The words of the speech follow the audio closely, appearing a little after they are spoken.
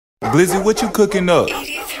Glizzy, what you cooking up? I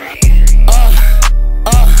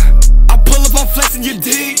pull up, I'm flexing your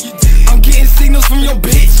dick. I'm getting signals from your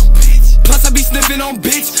bitch. Plus I be sniffing on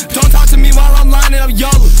bitch. Don't talk to me while I'm lining up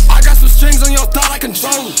YOLO. I got some strings on your thought, I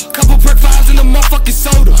control it. Couple perk fives in the motherfucking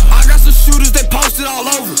soda. I got some shooters that posted all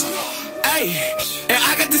over. Ayy, and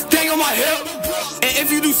I got this thing on my hip. And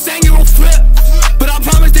if you do sang, it won't flip. But I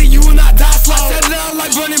promise that you will not die slow. I set it out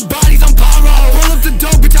like running bodies on pyro. Pull up the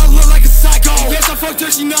dope, bitch, I look like a psycho. Yes, I fucked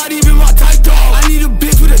her, she not even my type though. I need a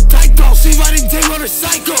bitch with a tight though. She riding day on her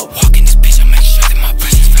cycle. Walk in this bitch, I make sure that my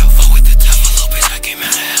presence felt full with the devil. Little bitch, I came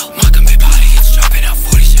out of hell. My commit body gets dropping out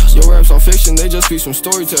 40 shells. Your raps on fiction, they just be some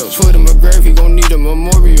story tales. Put him a grave, he gon' need a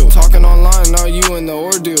memorial. Talking online, now you in the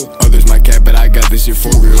ordeal. Others might cap, but I got this shit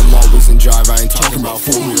for real. I'm always in drive, I ain't talking about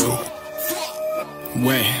 4 wheel.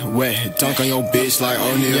 Wet, dunk on your bitch like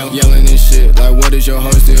Ordeal. Yelling and shit, like what is your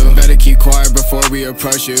host deal? Better keep quiet before we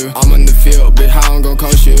approach you. I'm in the field, bitch, how I'm gon'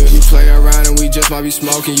 coach you? You play around and we just might be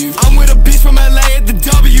smoking you. I'm with a bitch from LA at the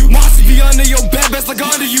W. Monsters be under your bed, best like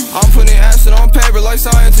under you. I'm putting acid on paper like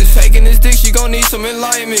scientists. Taking this dick, she gon' need some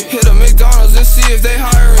enlightenment. Hit a McDonald's and see if they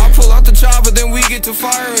hiring. I pull out the chopper, then we get to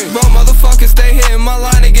firing. Bro, motherfuckers stay hitting my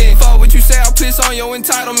line again. Fuck what you say, I piss on your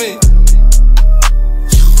entitlement.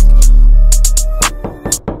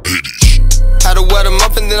 Had to wet him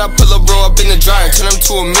up and then I pull a bro up in the dryer. Turn him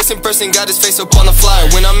to a missing person, got his face up on the flyer.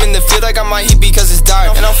 When I'm in the field, I got my heat because it's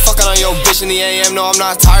dire. And I'm fucking on your bitch in the AM, no I'm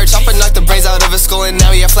not tired. Chopper knocked the brains out of his skull and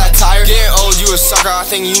now he a flat tire. Getting old, you a sucker, I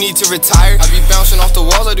think you need to retire. I be bouncing off the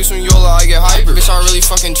walls, I do some YOLA, I get hyper. Bitch, I really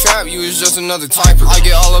fucking trap, you is just another typer. I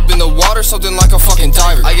get all up in the water, something like a fucking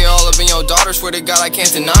diver. I get all up in your daughter, swear to God I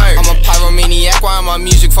can't deny her. I'm a pyromaniac, why am my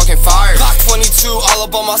music fucking fire? Clock 22, all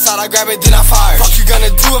up on my side, I grab it, then I fire. Fuck you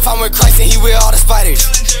gonna do if I'm with Christ and he with all the spiders?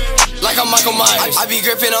 Like I'm Michael Myers. I be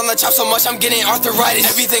gripping on the chop so much I'm getting arthritis.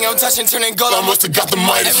 Everything I'm touching turning gold, I must have got the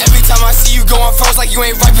Midas. Every time I see you going froze like you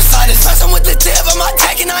ain't right beside us. Press with the tip, I'm not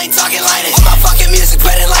taking, I ain't talking lightest. All my fucking music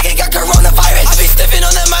spreading like it got coronavirus. I be stiffing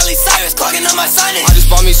on that Miley Cyrus, clogging up my sinus. I just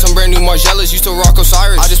bought me some brand new Margielas, used to rock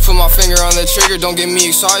Osiris. I just put my finger on the trigger, don't get me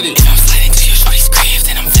excited. If I'm sliding to your shorty's grave,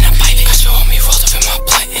 then I'm finna bite it. Got your homie rolled up in my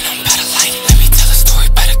blunt and I'm about to light it. Let me tell a story,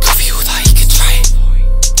 better go for you, thought he could try it.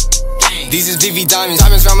 These is VV diamonds,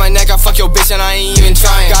 diamonds round my neck, I fuck your bitch and I ain't even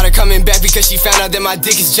trying. Got her coming back because she found out that my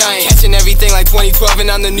dick is giant. Catching everything like 2012 and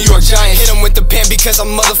I'm the New York Giants. Hit him with the pen because I'm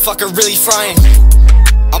motherfucker really frying.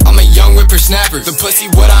 I'm a young whippersnapper, the pussy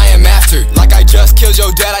what I am after. Like I just killed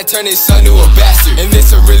your dad, I turned his son to a bastard. And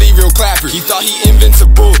this a really real clapper, he thought he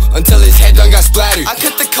invincible until his head done got splattered. I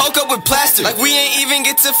cut the coke up with plaster, like we ain't even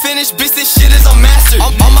get to finish, bitch this shit is unmastered.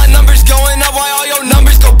 All my numbers going up, why all your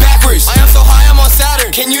numbers go backwards? I am so high, I'm on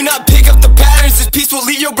Saturn, can you not pick up the patterns? This piece will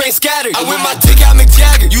leave your brain scattered. I whip my dick out Mick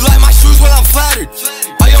Jagger, you like my shoes when I'm flattered.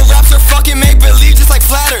 All your raps are fucking make believe just like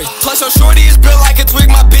flattered. Plus your shorty is